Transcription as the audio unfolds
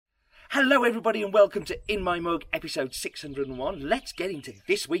Hello everybody and welcome to In My Mug episode 601. Let's get into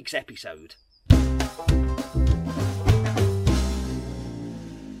this week's episode.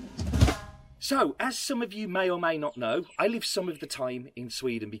 So, as some of you may or may not know, I live some of the time in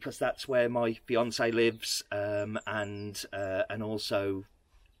Sweden because that's where my fiance lives, and also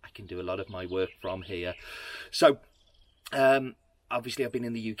I can do a lot of my work from here. So, obviously I've been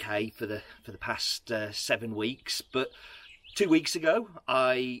in the UK for the past 7 weeks, but 2 weeks ago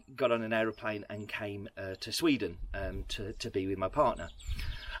I got on an aeroplane and came to Sweden to be with my partner,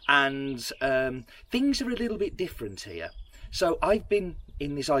 and things are a little bit different here. So I've been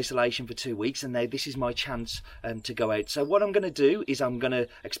in this isolation for 2 weeks, and now this is my chance to go out. So what I'm going to do is I'm going to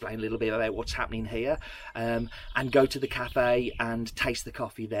explain a little bit about what's happening here, and go to the cafe and taste the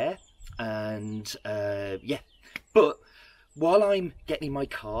coffee there, and but while I'm getting in my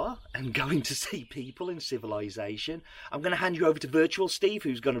car and going to see people in civilization, I'm going to hand you over to Virtual Steve,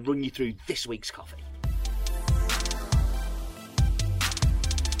 who's going to run you through this week's coffee.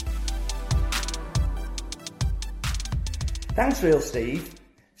 Thanks, Real Steve.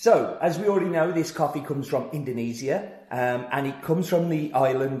 So, as we already know, this coffee comes from Indonesia, and it comes from the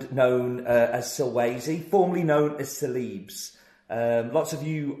island known as Sulawesi, formerly known as Celebes. Lots of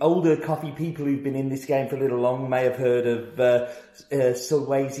you older coffee people who've been in this game for a little long may have heard of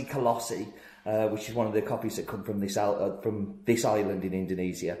Sulawesi Colossi, which is one of the coffees that come from this island in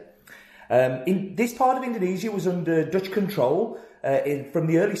Indonesia. In this part of Indonesia was under Dutch control from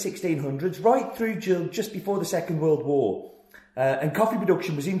the early 1600s right through just before the Second World War. And coffee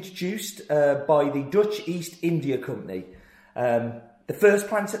production was introduced by the Dutch East India Company. The first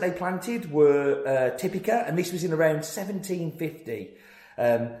plants that they planted were Typica, and this was in around 1750.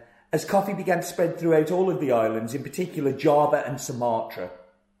 As coffee began to spread throughout all of the islands, in particular Java and Sumatra.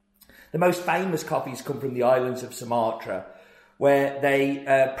 The most famous coffees come from the islands of Sumatra, where they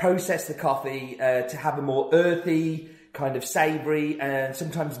process the coffee to have a more earthy, kind of savoury and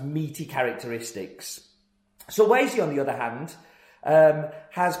sometimes meaty characteristics. Sulawesi, on the other hand,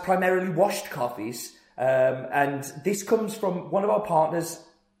 has primarily washed coffees, and this comes from one of our partners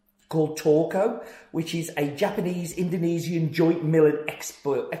called Torco, which is a Japanese-Indonesian joint mill and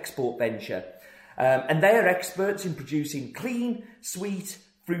export venture. And they are experts in producing clean, sweet,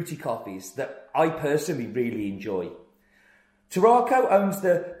 fruity coffees that I personally really enjoy. Torco owns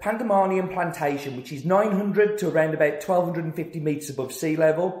the Pandemanium plantation, which is 900 to around about 1,250 metres above sea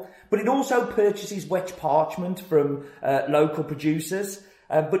level, but it also purchases wet parchment from local producers,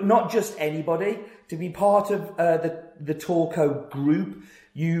 but not just anybody. To be part of the Torco group,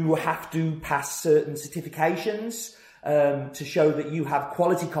 you have to pass certain certifications to show that you have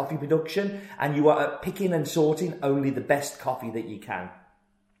quality coffee production and you are picking and sorting only the best coffee that you can.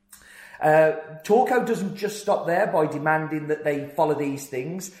 Torco doesn't just stop there by demanding that they follow these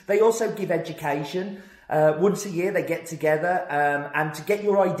things. They also give education. Once a year they get together, and to get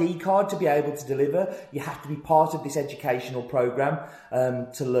your ID card to be able to deliver, you have to be part of this educational program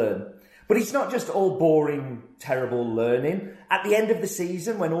to learn. But it's not just all boring, terrible learning. At the end of the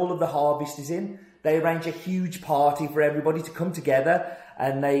season, when all of the harvest is in, they arrange a huge party for everybody to come together,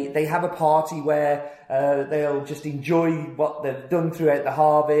 and they have a party where they'll just enjoy what they've done throughout the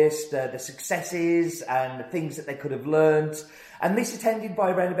harvest, the successes and the things that they could have learnt. And this attended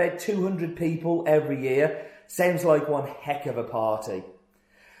by around about 200 people every year. Sounds like one heck of a party.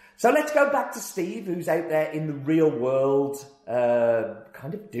 So let's go back to Steve, who's out there in the real world,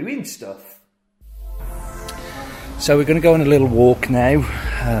 kind of doing stuff. So we're going to go on a little walk now,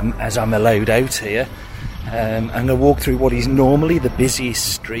 as I'm allowed out here. I'm going to walk through what is normally the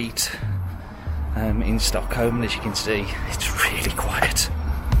busiest street in Stockholm, and as you can see, it's really quiet.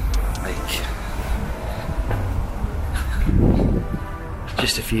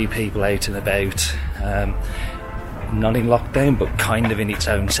 Just a few people out and about, not in lockdown, but kind of in its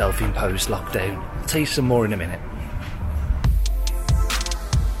own self-imposed lockdown. I'll tell you some more in a minute.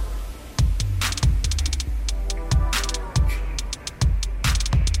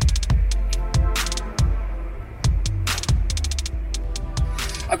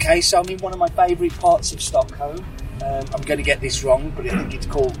 Okay, so I'm in one of my favourite parts of Stockholm. I'm going to get this wrong, but I think it's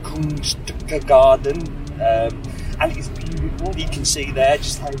called Kungsträdgården. And it's beautiful. You can see there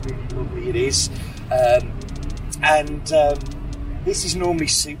just how really lovely it is. This is normally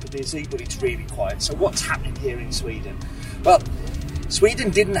super busy, but it's really quiet. So what's happening here in Sweden? Well,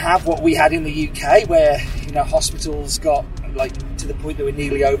 Sweden didn't have what we had in the UK, where hospitals got to the point they were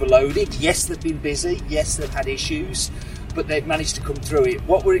nearly overloaded. Yes, they've been busy. Yes, they've had issues, but they've managed to come through it.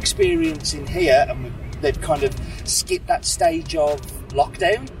 What we're experiencing here, and they've kind of skipped that stage of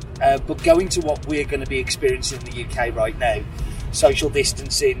lockdown, but going to what we're going to be experiencing in the UK right now. social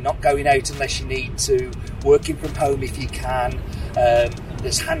distancing, not going out unless you need to, working from home if you can.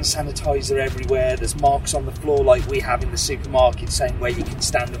 There's hand sanitizer everywhere, there's marks on the floor like we have in the supermarket saying where you can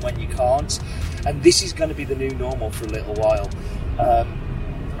stand and when you can't. And this is going to be the new normal for a little while.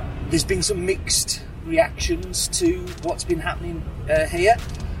 There's been some mixed reactions to what's been happening here,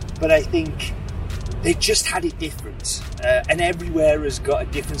 but I think they've just had it different, and everywhere has got a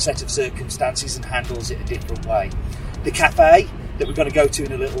different set of circumstances and handles it a different way. The cafe that we're going to go to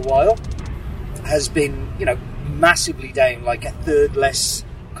in a little while has been, massively down, like a third less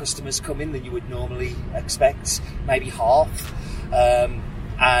customers come in than you would normally expect, maybe half,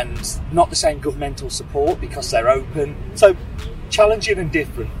 and not the same governmental support because they're open, so challenging and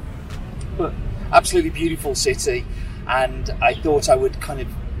different, but absolutely beautiful city. And I thought I would kind of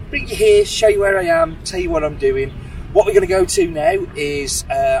bring you here, show you where I am, tell you what I'm doing. What we're going to go to now is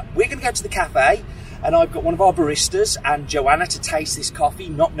we're going to go to the cafe, and I've got one of our baristas and Joanna to taste this coffee,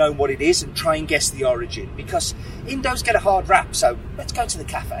 not knowing what it is, and try and guess the origin, because Indos get a hard rap. So let's go to the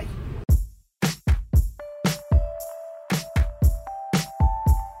cafe.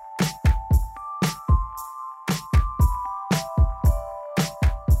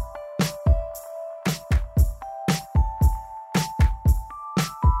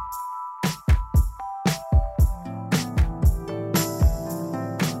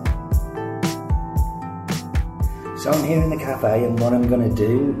 So I'm here in the cafe, and what I'm going to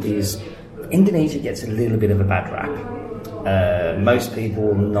do is, Indonesia gets a little bit of a bad rap. Most people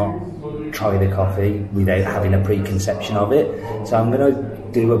will not try the coffee without having a preconception of it. So I'm going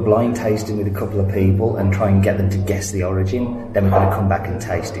to do a blind tasting with a couple of people and try and get them to guess the origin. Then we're going to come back and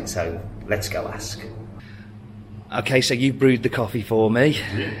taste it. So let's go ask. Okay, so you brewed the coffee for me.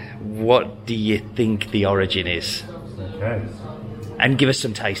 Yeah. What do you think the origin is? Okay. And give us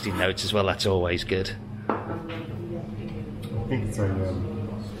some tasting notes as well, that's always good. I think it's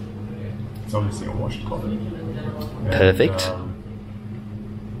obviously a washed coffee. Perfect.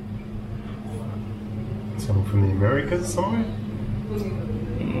 Something from the Americas somewhere?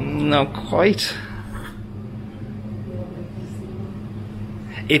 Not quite.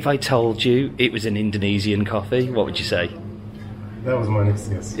 If I told you it was an Indonesian coffee, what would you say? That was my next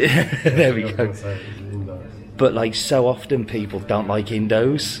guess. There we I was go. gonna say it was Indo. But like so often people don't like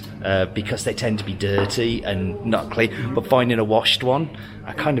Indos because they tend to be dirty and not clean. But finding a washed one,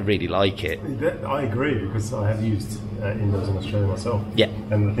 I kind of really like it. I agree, because I have used Indos in Australia myself. Yeah.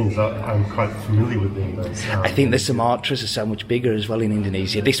 And the things that I'm quite familiar with the Indos. I think the Sumatras are so much bigger as well in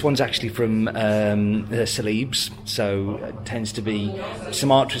Indonesia. This one's actually from Celebes, so it tends to be,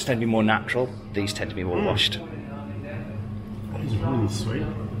 Sumatras tend to be more natural, these tend to be more washed. It's really sweet.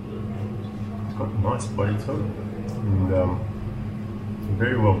 It's got a nice body to it. And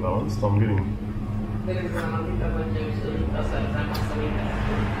very well balanced. I'm getting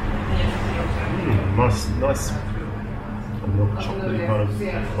nice milk chocolatey kind of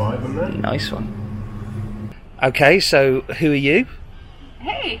vibe in there. Nice one. Okay, so who are you?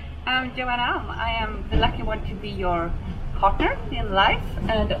 Hey, I'm Joanna. I am the lucky one to be your partner in life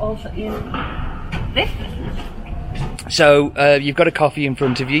and also in this business. So you've got a coffee in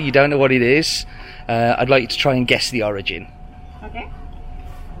front of you, you don't know what it is. I'd like you to try and guess the origin. Okay.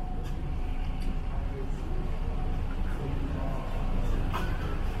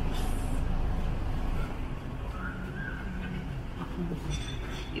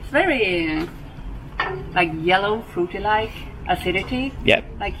 It's very like yellow, fruity-like acidity. Yeah.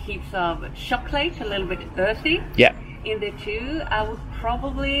 Like heaps of chocolate, a little bit earthy. Yeah. In there too, I would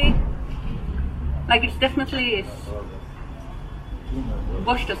probably like it's definitely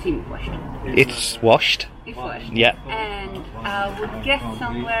washed or semi-washed. It's washed. It's washed. Yeah. And I would guess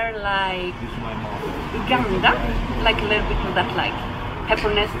somewhere like Uganda, like a little bit of that like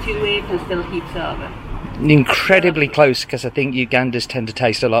pepperness to it and still heaps of Incredibly close, because I think Ugandans tend to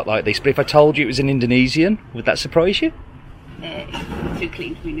taste a lot like this. But if I told you it was an Indonesian, would that surprise you? it's too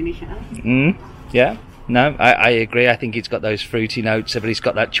clean to be Indonesian. Yeah. No, I agree. I think it's got those fruity notes, but it's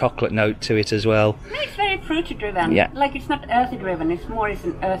got that chocolate note to it as well. No, it's very fruity driven. Yeah. Like it's not earthy driven, it's more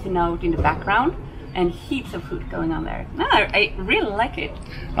an earthy note in the background and heaps of fruit going on there. No, I really like it.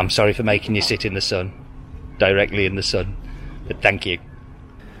 I'm sorry for making you sit in the sun, directly in the sun, but thank you.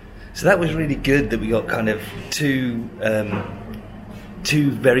 So that was really good that we got kind of two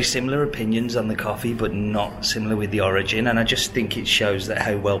very similar opinions on the coffee, but not similar with the origin, and I just think it shows that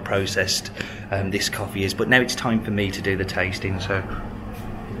how well processed this coffee is. But now it's time for me to do the tasting. So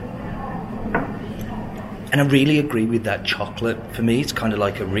And I really agree with that chocolate. For me, it's kind of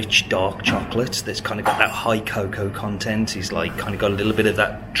like a rich, dark chocolate that's kind of got that high cocoa content. It's like kind of got a little bit of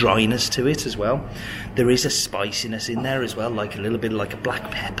that dryness to it as well. There is a spiciness in there as well, like a little bit like a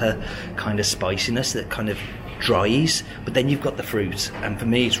black pepper kind of spiciness that kind of dries. But then you've got the fruit, and for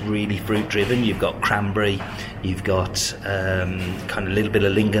me, it's really fruit driven. You've got cranberry, you've got kind of a little bit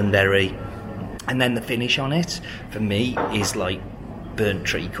of lingonberry, and then the finish on it for me is like burnt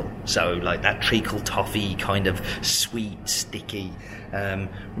treacle, so like that treacle toffee kind of sweet, sticky,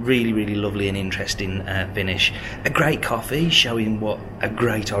 really, really lovely and interesting finish. A great coffee showing what a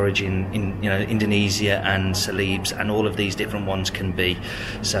great origin in Indonesia and Celebes and all of these different ones can be.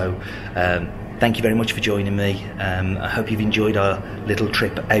 So thank you very much for joining me. I hope you've enjoyed our little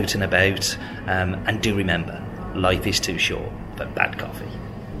trip out and about, and do remember, life is too short for bad coffee.